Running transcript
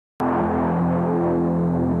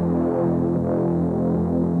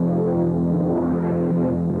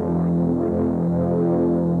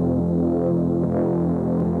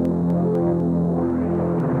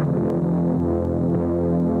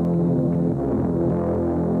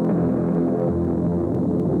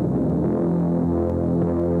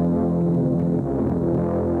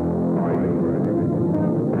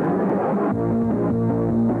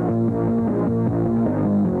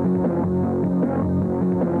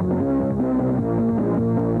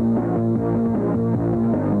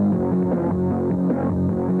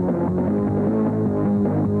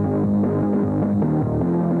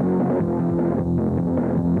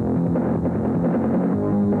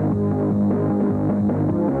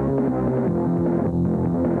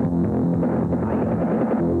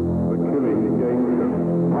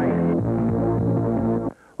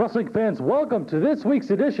Wrestling fans, welcome to this week's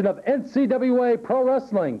edition of NCWA Pro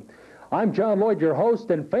Wrestling. I'm John Lloyd, your host,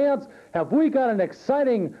 and fans, have we got an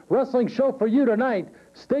exciting wrestling show for you tonight.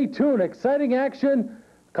 Stay tuned, exciting action,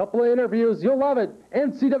 a couple of interviews, you'll love it.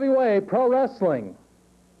 NCWA Pro Wrestling.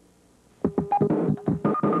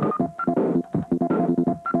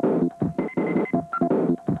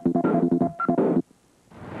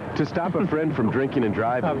 To stop a friend from drinking and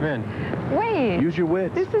driving. I've been. Wait. Use your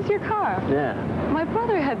wits. This is your car. Yeah. My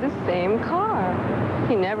brother had the same car.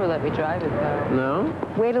 He never let me drive it, though. No?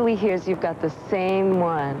 Wait till he hears you've got the same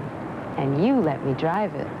one, and you let me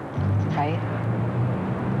drive it, right?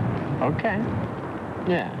 Okay.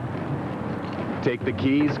 Yeah. Take the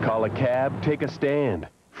keys, call a cab, take a stand.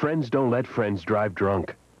 Friends don't let friends drive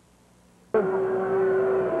drunk. And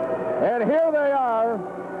here they are,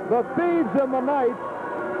 the thieves in the night,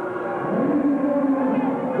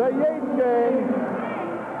 the Yates gang.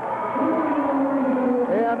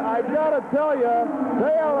 And I've got to tell you,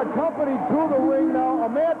 they are accompanied to the ring now.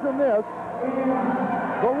 Imagine this.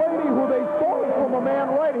 The lady who they stole from a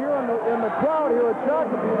man right here in the crowd here at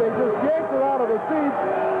Shakopee, they just yanked her out of the seat.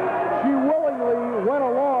 She willingly went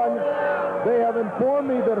along. They have informed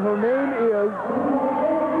me that her name is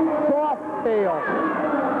Softail.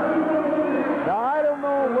 Now, I don't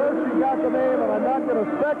know where she got the name, and I'm not going to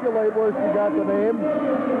speculate where she got the name.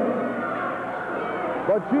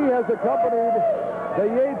 But she has accompanied the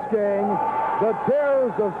Yates gang, the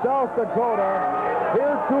Terrors of South Dakota,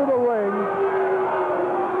 here to the ring.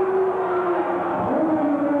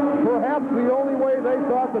 Perhaps the only way they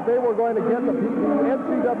thought that they were going to get the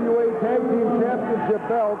NCWA Tag Team Championship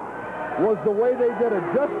belt was the way they did it.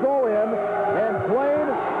 Just go in and plain,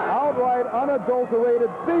 outright, unadulterated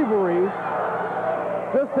thievery.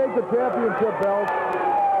 Just take the championship belt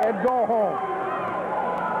and go home.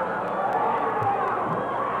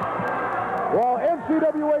 While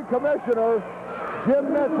NCWA Commissioner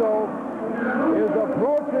Jim Mitchell is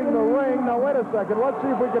approaching the ring. Now, wait a second. Let's see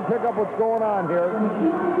if we can pick up what's going on here.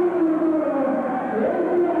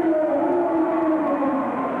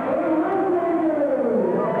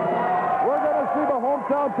 We're going to see the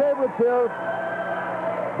hometown favorites here.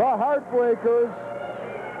 The Heartbreakers,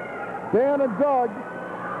 Dan and Doug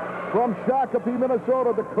from Shakopee,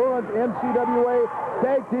 Minnesota, the current NCWA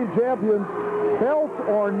Tag Team Champions, belt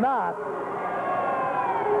or not.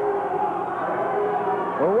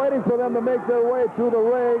 We're waiting for them to make their way to the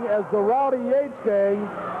ring as the Rowdy Yates gang.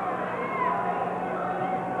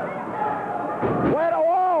 Wait,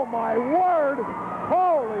 oh my word!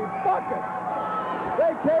 Holy bucket!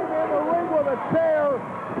 They came in the ring with a chair.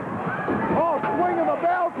 Oh, swinging the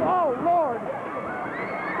belts. Oh, Lord.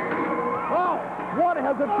 Oh, one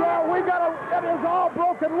has a chair. It is all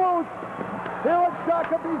broken loose. Here at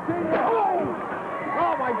Shakopee Senior.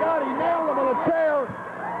 Oh, my God, he nailed him with a chair.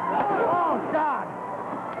 Oh, God.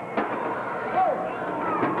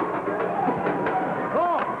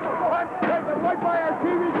 Right by our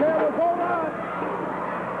TV cameras, hold on.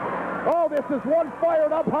 Oh, this is one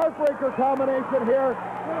fired up Heartbreaker combination here.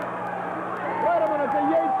 Wait a minute, the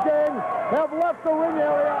Yates gang have left the ring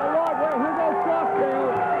area. Here goes Softail.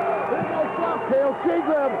 Here goes Softail. She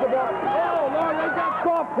grabs the ball. Oh, Lord, they got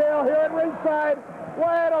Softail here at ringside.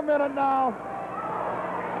 Wait a minute now.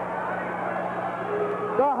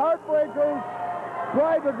 The Heartbreakers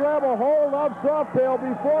tried to grab a hold of Softail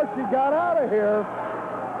before she got out of here.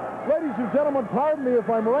 Ladies and gentlemen, pardon me if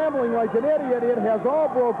I'm rambling like an idiot. It has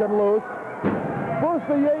all broken loose. First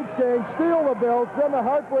the Yates gang steal the belts, then the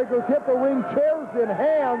Heartbreakers hit the ring, chairs in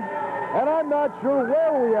hand, and I'm not sure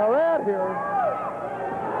where we are at here.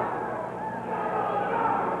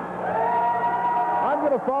 I'm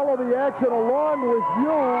going to follow the action along with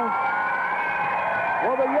you.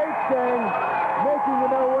 Well, the Yates gang making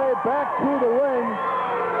their way back to the ring.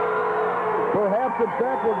 Perhaps, in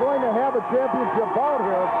fact, we're going to have a championship bout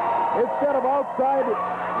here. Instead of outside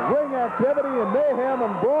ring activity and mayhem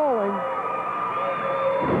and brawling.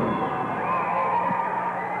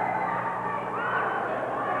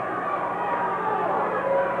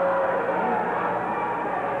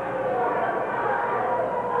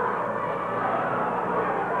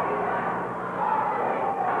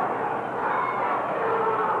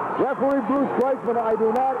 Referee Bruce Reichman, I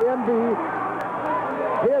do not envy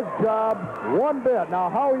his job one bit. Now,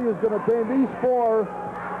 how he is going to tame these four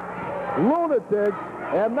lunatics,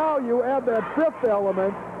 and now you add that fifth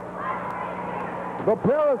element, the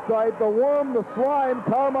parasite, the worm, the slime,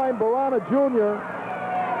 Carmine Barana Jr.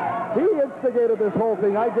 He instigated this whole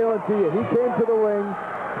thing, I guarantee you. He came to the ring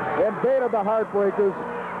and baited the Heartbreakers.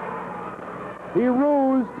 He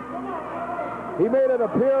rused. He made it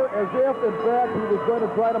appear as if, in fact, he was going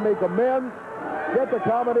to try to make amends. get the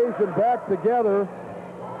combination back together.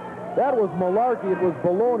 That was malarkey. It was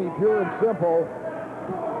baloney, pure and simple.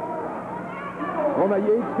 When the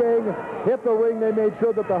Yates gang hit the ring, they made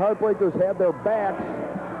sure that the Heartbreakers had their backs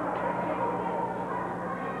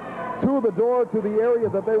to the door, to the area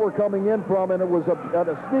that they were coming in from, and it was a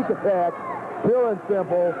sneak attack, pure and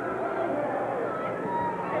simple.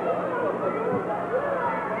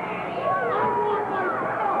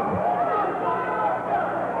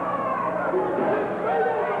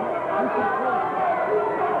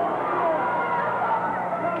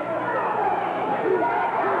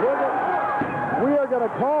 We are going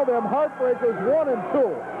to call them Heartbreakers 1 and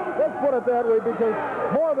 2. Let's put it that way, because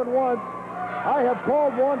more than once, I have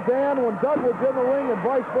called one Dan when Doug was in the ring and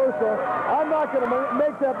vice versa. I'm not going to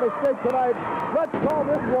make that mistake tonight. Let's call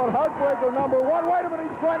this one Heartbreaker number 1. Wait a minute,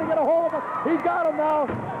 he's trying to get a hold of him. He got him now.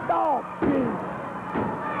 Oh, jeez.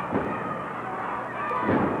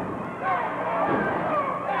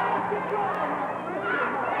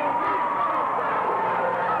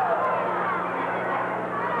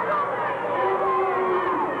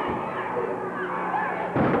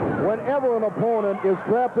 Whenever an opponent is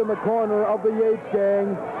trapped in the corner of the Yates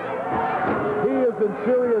gang, he is in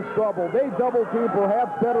serious trouble. They double team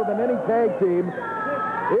perhaps better than any tag team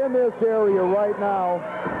in this area right now.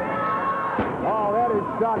 Oh, that is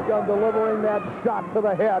Shotgun delivering that shot to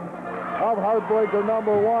the head of Heartbreaker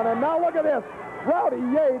number 1. And now look at this. Rowdy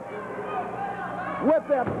Yates with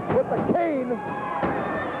the cane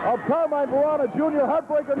of Carmine Verona Jr.,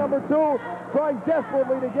 Heartbreaker number 2, trying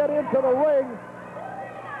desperately to get into the ring.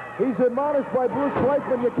 He's admonished by Bruce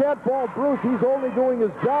Blakeman. You can't fault Bruce. He's only doing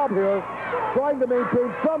his job here, trying to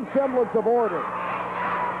maintain some semblance of order.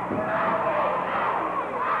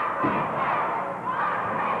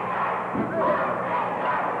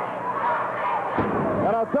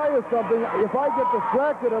 And I'll tell you something, if I get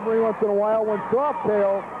distracted every once in a while, when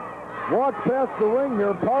Softail walks past the ring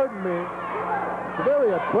here, pardon me, a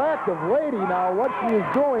very attractive lady now. What she is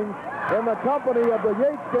doing in the company of the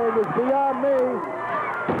Yates gang is beyond me.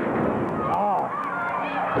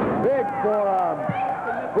 Big forearm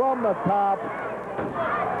from the top.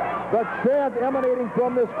 The chant emanating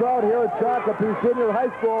from this crowd here at Shakopee Senior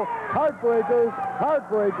High School, Heartbreakers,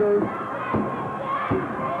 Heartbreakers.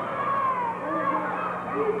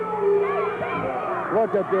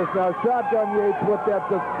 Look at this now. Shotgun Yates with that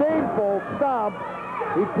disdainful stomp.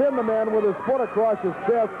 He pinned the man with his foot across his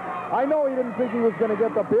chest. I know he didn't think he was going to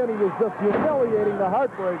get the pin. He was just humiliating the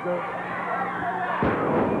Heartbreaker.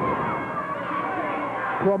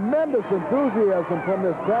 Tremendous enthusiasm from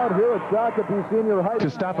this crowd here at Shakopee Senior High School. To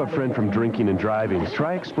stop a friend from drinking and driving,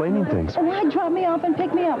 try explaining things. Why drop me off and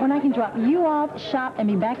pick me up when I can drop you off, shop, and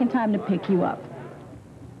be back in time to pick you up?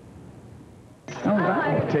 All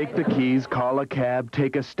right. Take the keys, call a cab,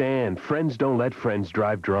 take a stand. Friends don't let friends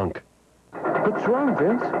drive drunk. What's wrong,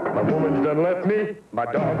 Vince? My woman's done left me, my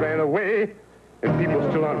dog ran away, and people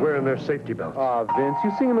still aren't wearing their safety belts. Aw, Vince,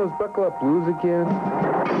 you singing those Buckle Up Blues again?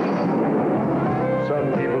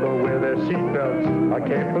 Some people don't wear their seat belts. I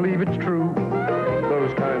can't believe it's true.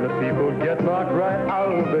 Those kind of people get knocked right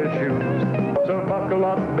out of their shoes. So buckle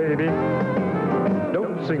up, baby.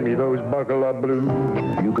 Don't sing me those Buckle Up Blues.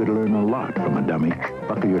 You could learn a lot from a dummy.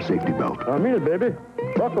 Buckle your safety belt. I mean it, baby.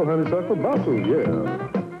 Buckle, honeysuckle, buckle, yeah.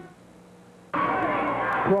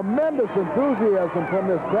 Tremendous enthusiasm from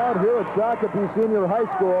this crowd here at Shakopee Senior High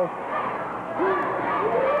School.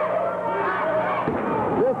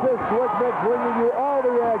 This is Slick Mick bringing you all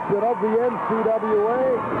the action of the NCWA.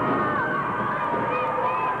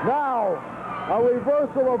 Now, a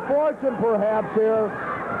reversal of fortune perhaps here.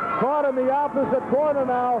 Caught in the opposite corner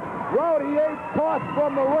now. Rowdy Yates tossed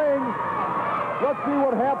from the ring. Let's see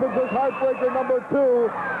what happens as Heartbreaker number 2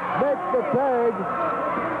 makes the tag.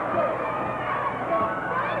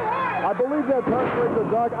 I believe that's Heartbreaker,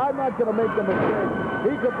 Doug. I'm not going to make the mistake.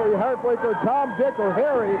 He could be Heartbreaker, Tom, Dick, or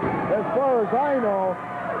Harry, as far as I know.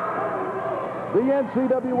 The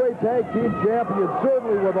NCWA Tag Team Champions,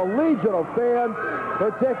 certainly with a legion of fans,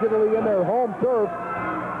 particularly in their home turf.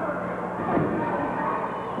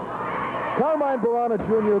 Carmine Verona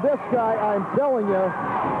Jr., this guy, I'm telling you,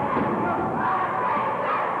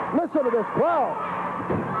 listen to this crowd.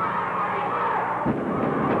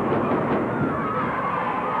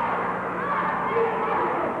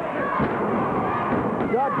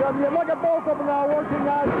 Shotgun Yates, look at both of them now working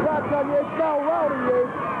on Shotgun Yates, now Rowdy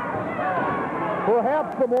Yates.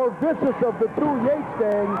 Perhaps the more vicious of the two Yates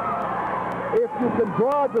gangs, if you can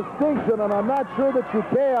draw a distinction, and I'm not sure that you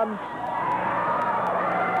can.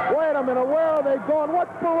 Wait a minute, where are they going?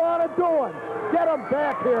 What's Verona doing? Get him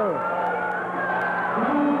back here.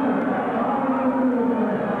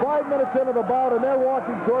 5 minutes into the bout, and they're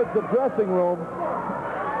walking towards the dressing room.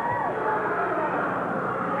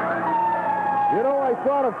 You know, I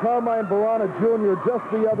thought of Carmine Burana Jr. just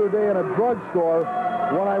the other day in a drugstore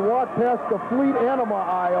when I walked past the Fleet Enema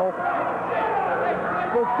aisle.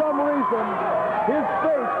 For some reason, his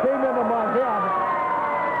face came into my head.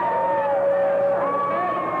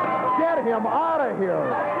 Get him out of here.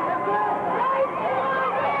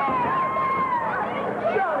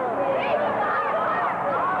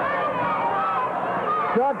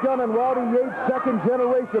 Shotgun and Rowdy Yates,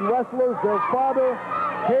 second-generation wrestlers. Their father,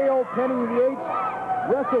 K.O. Penny Yates,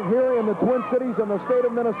 wrestled here in the Twin Cities in the state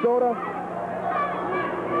of Minnesota.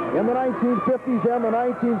 In the 1950s and the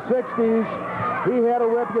 1960s, he had a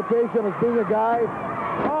reputation as being a guy,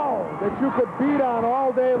 that you could beat on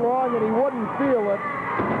all day long and he wouldn't feel it.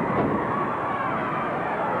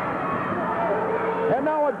 And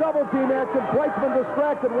now a double team action. Fleischman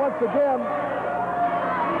distracted once again.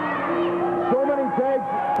 So many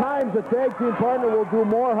times a tag team partner will do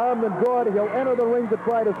more harm than good. He'll enter the ring to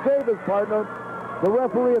try to save his partner. The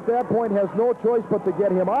referee at that point has no choice but to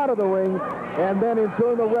get him out of the ring, and then in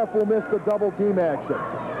turn the ref will miss the double team action.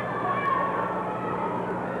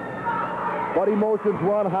 But emotions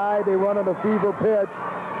run high, they run at a fever pitch.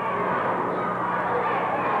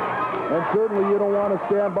 And certainly you don't want to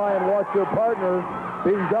stand by and watch your partner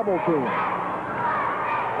being double teamed.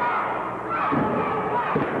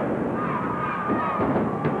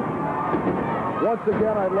 Once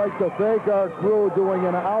again, I'd like to thank our crew doing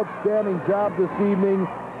an outstanding job this evening.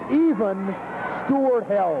 Even Stewart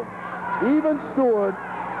held. Even Stewart,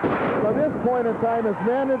 to this point in time, has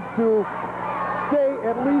managed to stay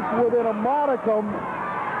at least within a modicum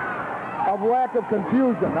of lack of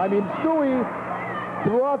confusion. I mean, Stewie,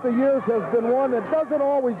 throughout the years, has been one that doesn't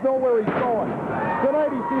always know where he's going.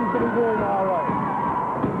 Tonight, he seems to be doing all right.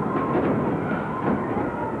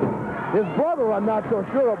 His brother, I'm not so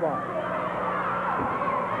sure about.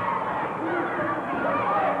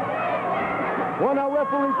 Well, now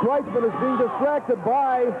referee Kreitzman is being distracted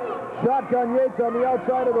by Shotgun Yates on the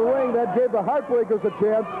outside of the ring. That gave the Heartbreakers a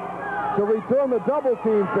chance to return the double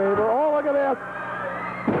team favor. Oh, look at this.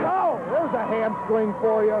 Oh, there's a hamstring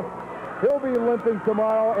for you. He'll be limping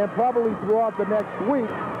tomorrow and probably throughout the next week.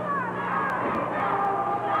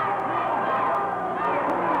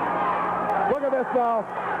 Look at this now.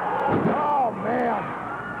 Oh, man.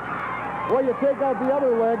 Well, you take out the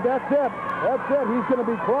other leg, that's it. That's it. He's going to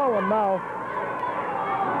be crawling now.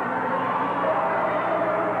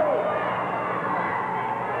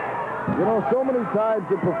 You know, so many times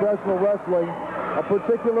in professional wrestling, a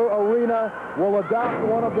particular arena will adopt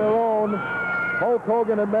one of their own. Hulk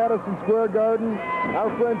Hogan at Madison Square Garden, our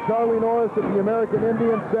friend Charlie Norris at the American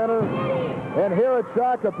Indian Center, and here at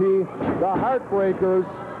Shakopee, the Heartbreakers,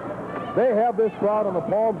 they have this crowd in the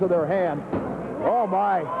palms of their hands. Oh,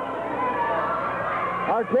 my.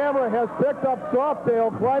 Our camera has picked up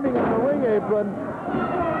Softail climbing on the ring apron.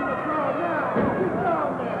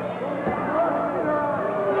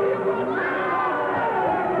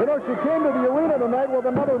 You know, she came to the arena tonight with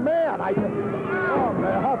another man. Oh,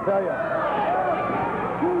 man, I'll tell you.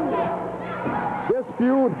 This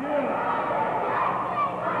feud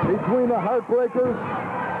between the Heartbreakers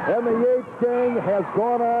and the Yates gang has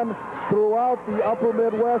gone on throughout the upper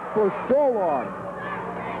Midwest for so long.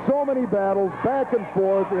 So many battles back and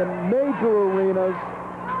forth in major arenas.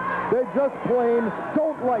 They just plain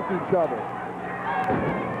don't like each other.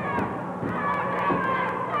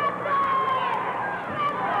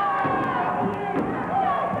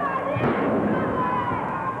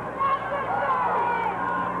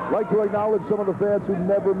 I'd like to acknowledge some of the fans who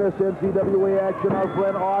never miss NCWA action. Our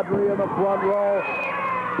friend Audrey in the front row.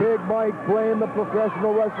 Big Mike playing the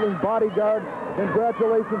professional wrestling bodyguard.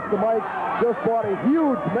 Congratulations to Mike. Just bought a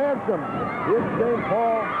huge mansion in St.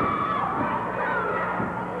 Paul.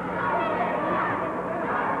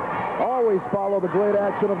 Always follow the great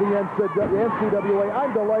action of the NCWA.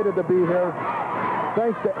 I'm delighted to be here.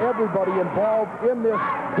 Thanks to everybody involved in this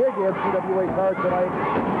big NCWA card tonight.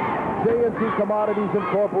 J&T Commodities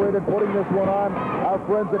Incorporated putting this one on. Our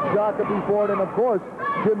friends at Shakopee Ford, and of course,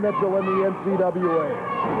 Jim Mitchell in the NCWA.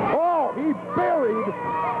 Oh, he buried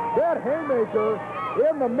that haymaker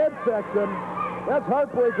in the midsection. That's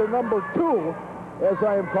Heartbreaker number 2, as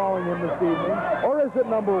I am calling him this evening. Or is it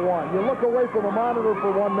number 1? You look away from the monitor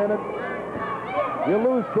for 1 minute, you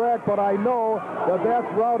lose track, but I know that that's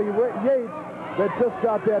Rowdy Yates that just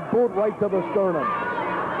got that boot right to the sternum.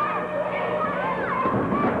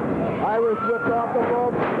 Irish is whipped off the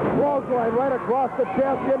rope. Clothesline right across the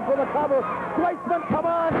chest, in for the cover. Weitzman, come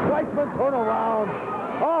on! Weitzman, turn around.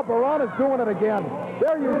 Oh, Baron is doing it again.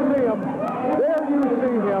 There you see him. There you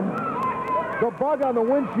see him. The bug on the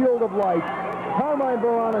windshield of light. Carmine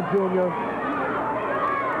Barana Jr.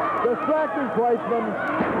 distracting Weitzman.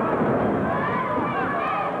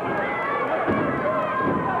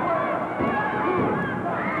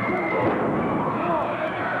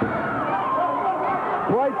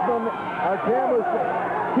 Weitzman, our cameras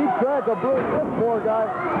keep track of this poor guy.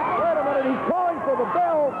 Wait a minute, he's calling for the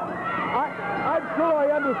bell. I'm sure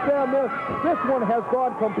I understand this. This one has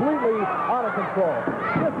gone completely out of control.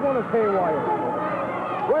 This one is haywire.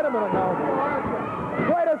 Wait a minute now.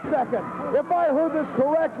 Wait a second. If I heard this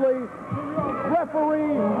correctly,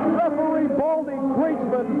 referee Baldy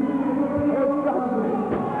Weitzman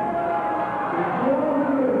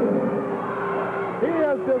he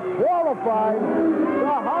has disqualified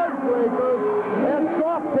the Heartbreakers, and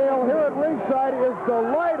Softail here at ringside is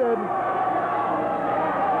delighted.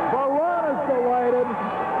 Baron is delighted.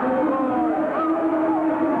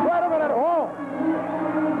 Wait a minute. Oh!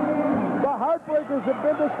 The Heartbreakers have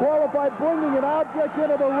been disqualified, bringing an object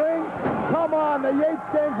into the ring. Come on, the Yates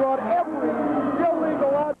gang brought every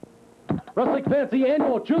illegal object. Wrestling fans, the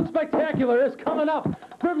annual June Spectacular is coming up.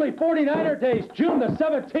 Fridley 49er Days, June the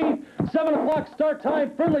 17th, 7 o'clock start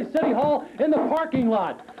time, Fridley City Hall in the parking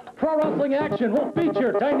lot. Pro wrestling action will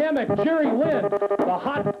feature dynamic Jerry Lynn, the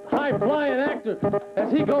hot, high-flying actor,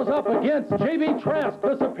 as he goes up against J.B. Trask,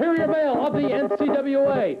 the superior male of the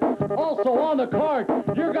NCWA. Also on the card,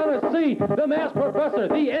 you're going to see the Masked Professor,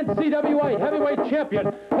 the NCWA heavyweight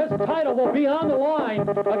champion. His title will be on the line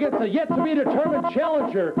against a yet-to-be-determined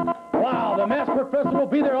challenger. Wow, the Masked Professor will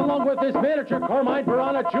be there along with his manager, Carmine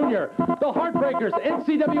Barana Jr. The Heartbreakers,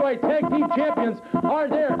 NCWA Tag Team Champions, are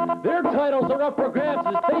there. Their titles are up for grabs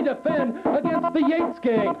as they defend against the Yates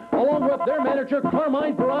gang, along with their manager,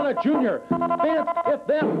 Carmine Barana Jr. Fans, if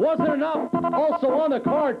that wasn't enough, also on the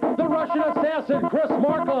card, the Russian assassin, Chris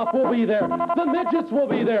Markoff, will be there. The Midgets will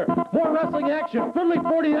be there. More wrestling action, Fridley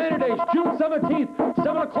 49er Days, June 17th,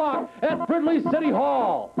 7 o'clock at Fridley City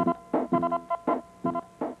Hall.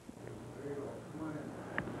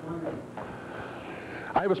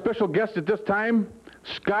 I have a special guest at this time,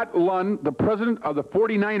 Scott Lund, the president of the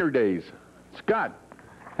 49er Days. Scott.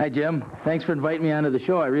 Hi, Jim. Thanks for inviting me onto the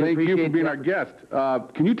show. I really appreciate it. Thank you for being our guest.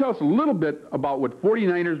 Can you tell us a little bit about what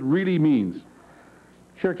 49ers really means?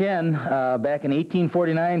 Sure can. Back in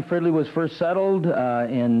 1849, Fridley was first settled.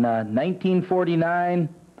 In 1949,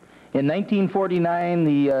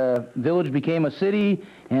 the village became a city,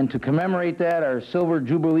 and to commemorate that, our Silver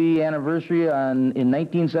Jubilee anniversary in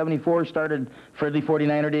 1974 started Fridley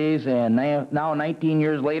 49er Days, and now 19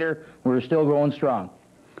 years later, we're still going strong.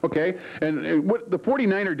 Okay, and what the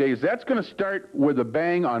 49er Days, that's going to start with a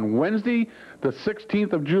bang on Wednesday, the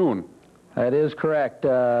 16th of June. That is correct.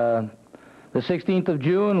 The 16th of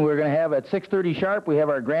June, we're going to have at 6:30 sharp, we have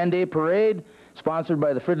our Grand Day Parade, sponsored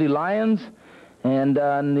by the Fridley Lions. And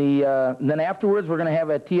then afterwards, we're going to have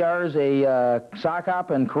at TR's a sock hop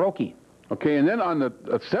and karaoke. Okay, and then on the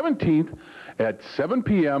 17th at 7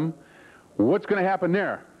 p.m., what's going to happen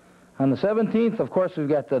there? On the 17th, of course, we've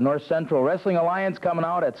got the North Central Wrestling Alliance coming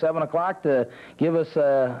out at 7 o'clock to give us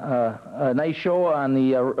a nice show on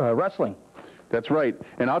the wrestling. That's right.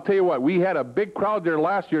 And I'll tell you what, we had a big crowd there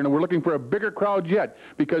last year, and we're looking for a bigger crowd yet,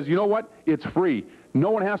 because you know what? It's free. No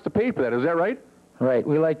one has to pay for that. Is that right? Right.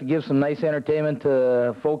 We like to give some nice entertainment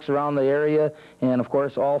to folks around the area, and, of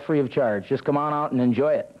course, all free of charge. Just come on out and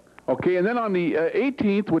enjoy it. Okay, and then on the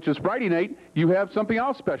 18th, which is Friday night, you have something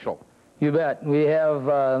else special. You bet. We have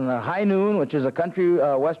High Noon, which is a country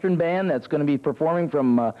western band that's going to be performing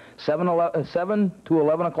from 7 to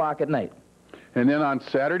 11 o'clock at night. And then on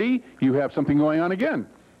Saturday, you have something going on again.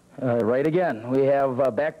 Right again. We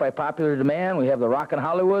have, backed by popular demand, we have the Rockin'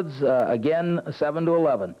 Hollywoods, again, 7 to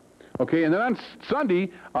 11. Okay, and then on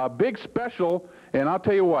Sunday, a big special, and I'll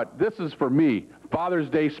tell you what, this is for me, Father's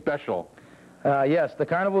Day special. Yes, the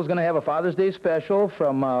Carnival is going to have a Father's Day special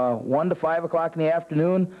from 1 to 5 o'clock in the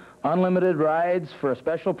afternoon, unlimited rides for a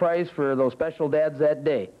special price for those special dads that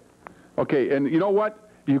day. Okay, and you know what?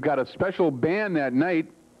 You've got a special band that night,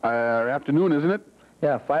 or afternoon, isn't it?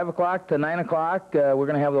 Yeah, 5 o'clock to 9 o'clock, we're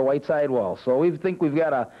going to have the White Sidewall. So we think we've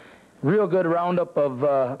got a real good roundup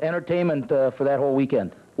of entertainment for that whole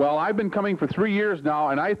weekend. Well, I've been coming for 3 years now,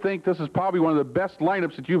 and I think this is probably one of the best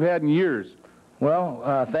lineups that you've had in years.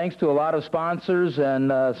 Well, thanks to a lot of sponsors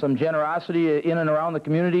and some generosity in and around the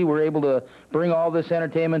community, we're able to bring all this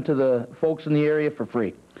entertainment to the folks in the area for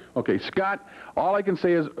free. Okay, Scott, all I can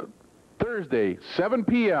say is Thursday, 7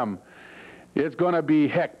 p.m., It's going to be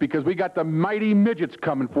heck, because we got the mighty midgets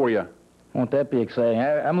coming for you. Won't that be exciting?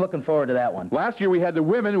 I'm looking forward to that one. Last year we had the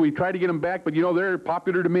women. We tried to get them back, but, you know, they're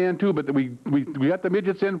popular demand too. But we got the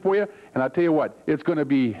midgets in for you, and I'll tell you what, it's going to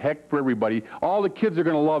be heck for everybody. All the kids are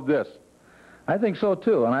going to love this. I think so,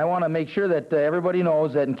 too. And I want to make sure that everybody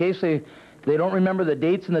knows that in case they don't remember the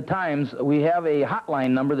dates and the times, we have a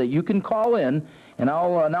hotline number that you can call in, and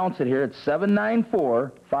I'll announce it here. It's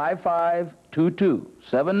 794-5522.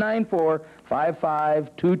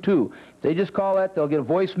 794-5522. They just call that. They'll get a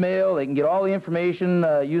voicemail. They can get all the information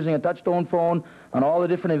using a touch-tone phone on all the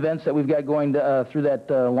different events that we've got going through that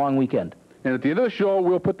long weekend. And at the end of the show,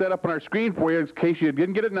 we'll put that up on our screen for you. In case you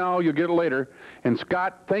didn't get it now, you'll get it later. And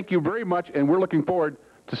Scott, thank you very much, and we're looking forward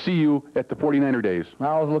to see you at the 49er Days.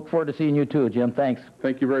 I'll look forward to seeing you too, Jim. Thanks.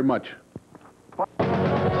 Thank you very much.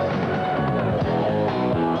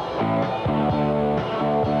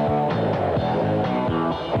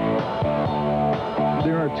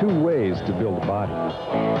 There are two ways to build a body.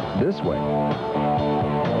 This way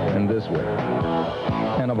and this way.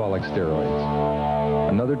 Anabolic steroids.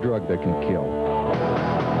 Another drug that can kill.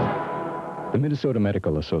 The Minnesota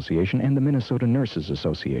Medical Association and the Minnesota Nurses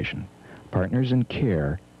Association. Partners in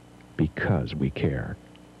care because we care.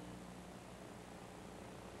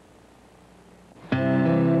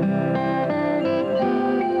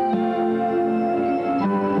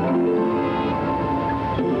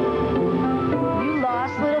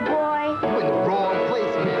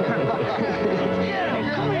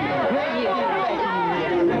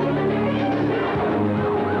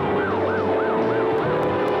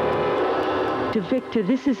 Victor,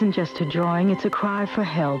 this isn't just a drawing, it's a cry for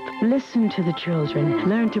help. Listen to the children.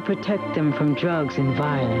 Learn to protect them from drugs and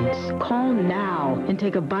violence. Call now and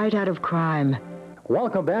take a bite out of crime.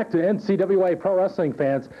 Welcome back to NCWA Pro Wrestling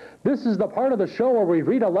fans. This is the part of the show where we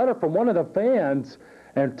read a letter from one of the fans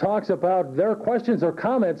and talks about their questions or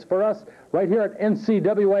comments for us right here at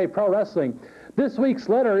NCWA Pro Wrestling. This week's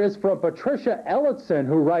letter is from Patricia Ellison,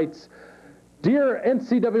 who writes, Dear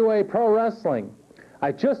NCWA Pro Wrestling,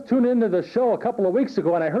 I just tuned into the show a couple of weeks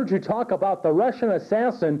ago and I heard you talk about the Russian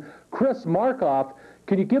assassin, Chris Markov.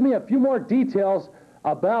 Can you give me a few more details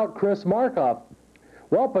about Chris Markov?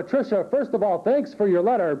 Well, Patricia, first of all, thanks for your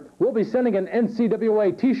letter. We'll be sending an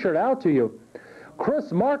NCWA t-shirt out to you.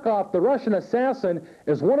 Chris Markov, the Russian assassin,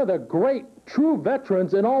 is one of the great true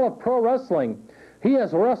veterans in all of pro wrestling. He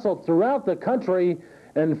has wrestled throughout the country.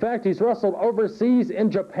 In fact, he's wrestled overseas in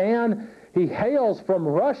Japan. He hails from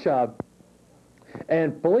Russia.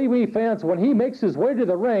 And believe me, fans, when he makes his way to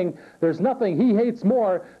the ring, there's nothing he hates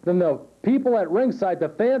more than the people at ringside, the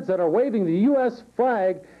fans that are waving the U.S.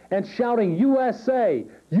 flag and shouting, USA,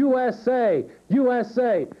 USA,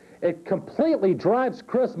 USA. It completely drives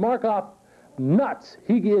Chris Markov nuts.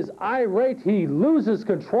 He is irate. He loses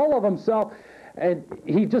control of himself, and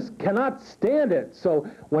he just cannot stand it. So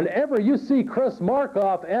whenever you see Chris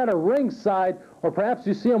Markov at a ringside, or perhaps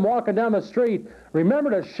you see him walking down the street, remember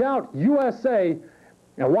to shout USA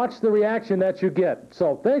and watch the reaction that you get.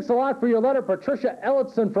 So thanks a lot for your letter, Patricia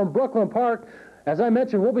Ellison from Brooklyn Park. As I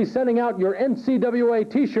mentioned, we'll be sending out your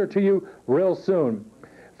NCWA t-shirt to you real soon.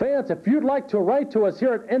 Fans, if you'd like to write to us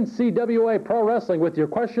here at NCWA Pro Wrestling with your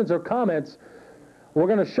questions or comments, we're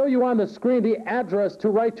going to show you on the screen the address to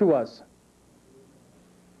write to us.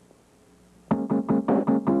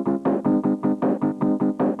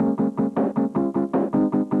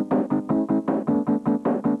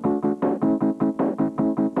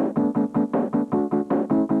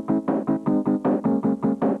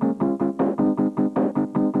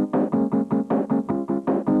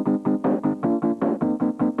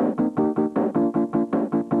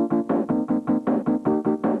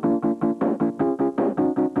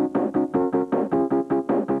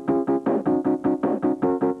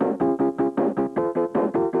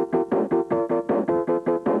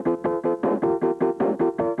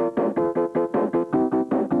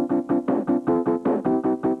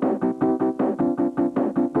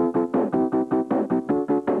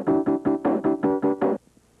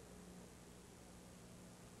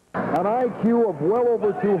 An IQ of well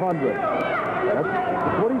over 200.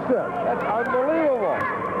 That's what he said. That's unbelievable.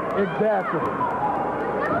 Exactly.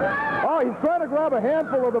 Oh, he's trying to grab a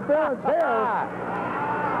handful of the Baron's hair.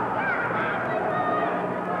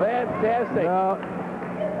 Fantastic.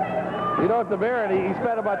 You know, at the Baron, he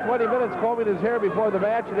spent about 20 minutes combing his hair before the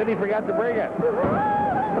match, and then he forgot to bring it.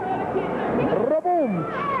 Ra-boom.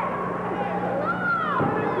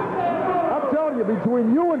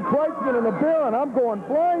 Between you and Kreitzman and the Baron, I'm going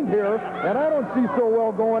blind here, and I don't see so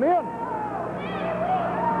well going in.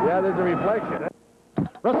 Yeah, there's a reflection.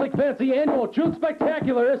 Wrestling fans, the annual June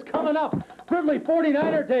Spectacular is coming up Fridley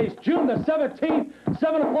 49er Days, June the 17th,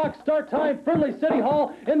 7 o'clock start time, Fridley City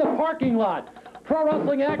Hall in the parking lot. Pro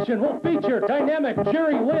wrestling action will feature dynamic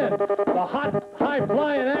Jerry Lynn, the hot,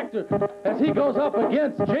 high-flying actor, as he goes up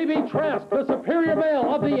against J.B. Trask, the superior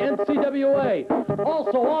male of the NCWA.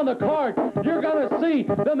 Also on the card, you're going to see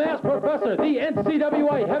the Masked Professor, the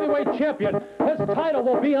NCWA heavyweight champion. His title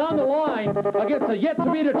will be on the line against a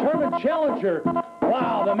yet-to-be-determined challenger.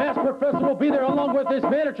 Wow, the Masked Professor will be there along with his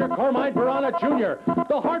manager, Carmine Barana Jr.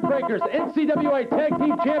 The Heartbreakers, NCWA Tag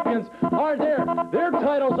Team Champions, are there. Their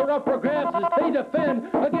titles are up for grabs as they defend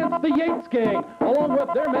against the Yates gang, along with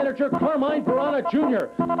their manager, Carmine Barana Jr.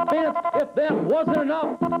 Fans, if that wasn't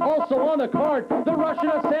enough, also on the card, the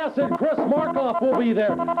Russian assassin, Chris Markov, will be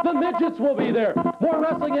there. The Midgets will be there. More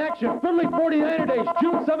wrestling action. Fridley 49er Days,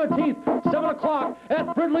 June 17th, 7 o'clock at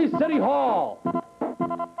Fridley City Hall.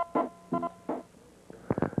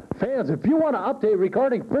 Fans, if you want to update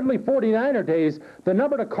regarding Fridley 49er Days, the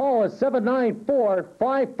number to call is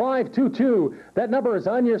 794-5522. That number is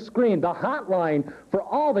on your screen. The hotline for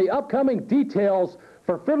all the upcoming details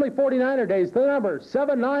for Fridley 49er Days, the number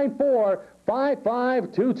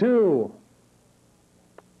 794-5522.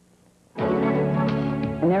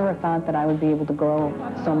 I never thought that I would be able to grow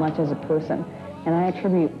so much as a person, and I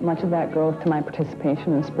attribute much of that growth to my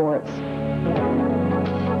participation in sports.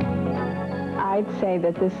 I'd say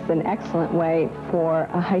that this is an excellent way for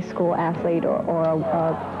a high school athlete or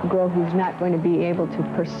a girl who's not going to be able to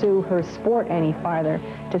pursue her sport any farther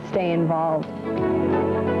to stay involved.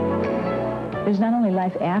 There's not only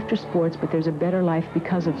life after sports, but there's a better life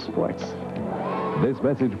because of sports. This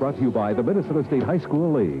message brought to you by the Minnesota State High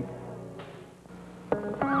School League.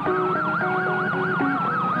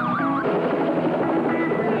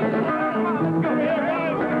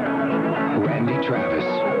 Randy Travis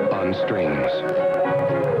on strings.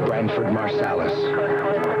 Branford Marsalis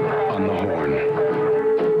on the horn.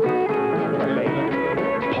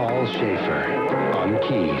 Paul Schaefer on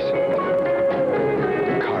keys.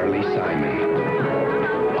 Carly Simon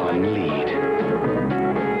on lead.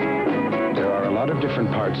 There are a lot of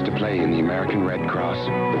different parts to play in the American Red Cross.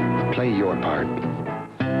 Play your part.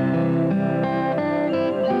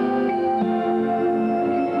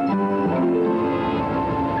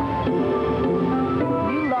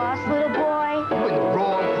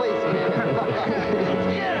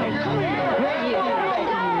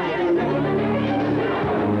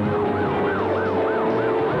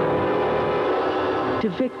 To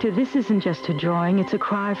Victor, this isn't just a drawing, it's a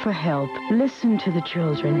cry for help. Listen to the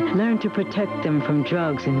children. Learn to protect them from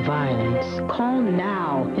drugs and violence. Call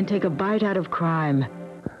now and take a bite out of crime.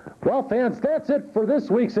 Well, fans, that's it for this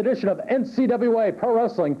week's edition of NCWA Pro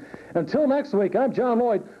Wrestling. Until next week, I'm John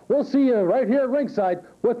Lloyd. We'll see you right here at ringside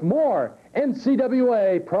with more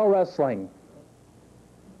NCWA Pro Wrestling.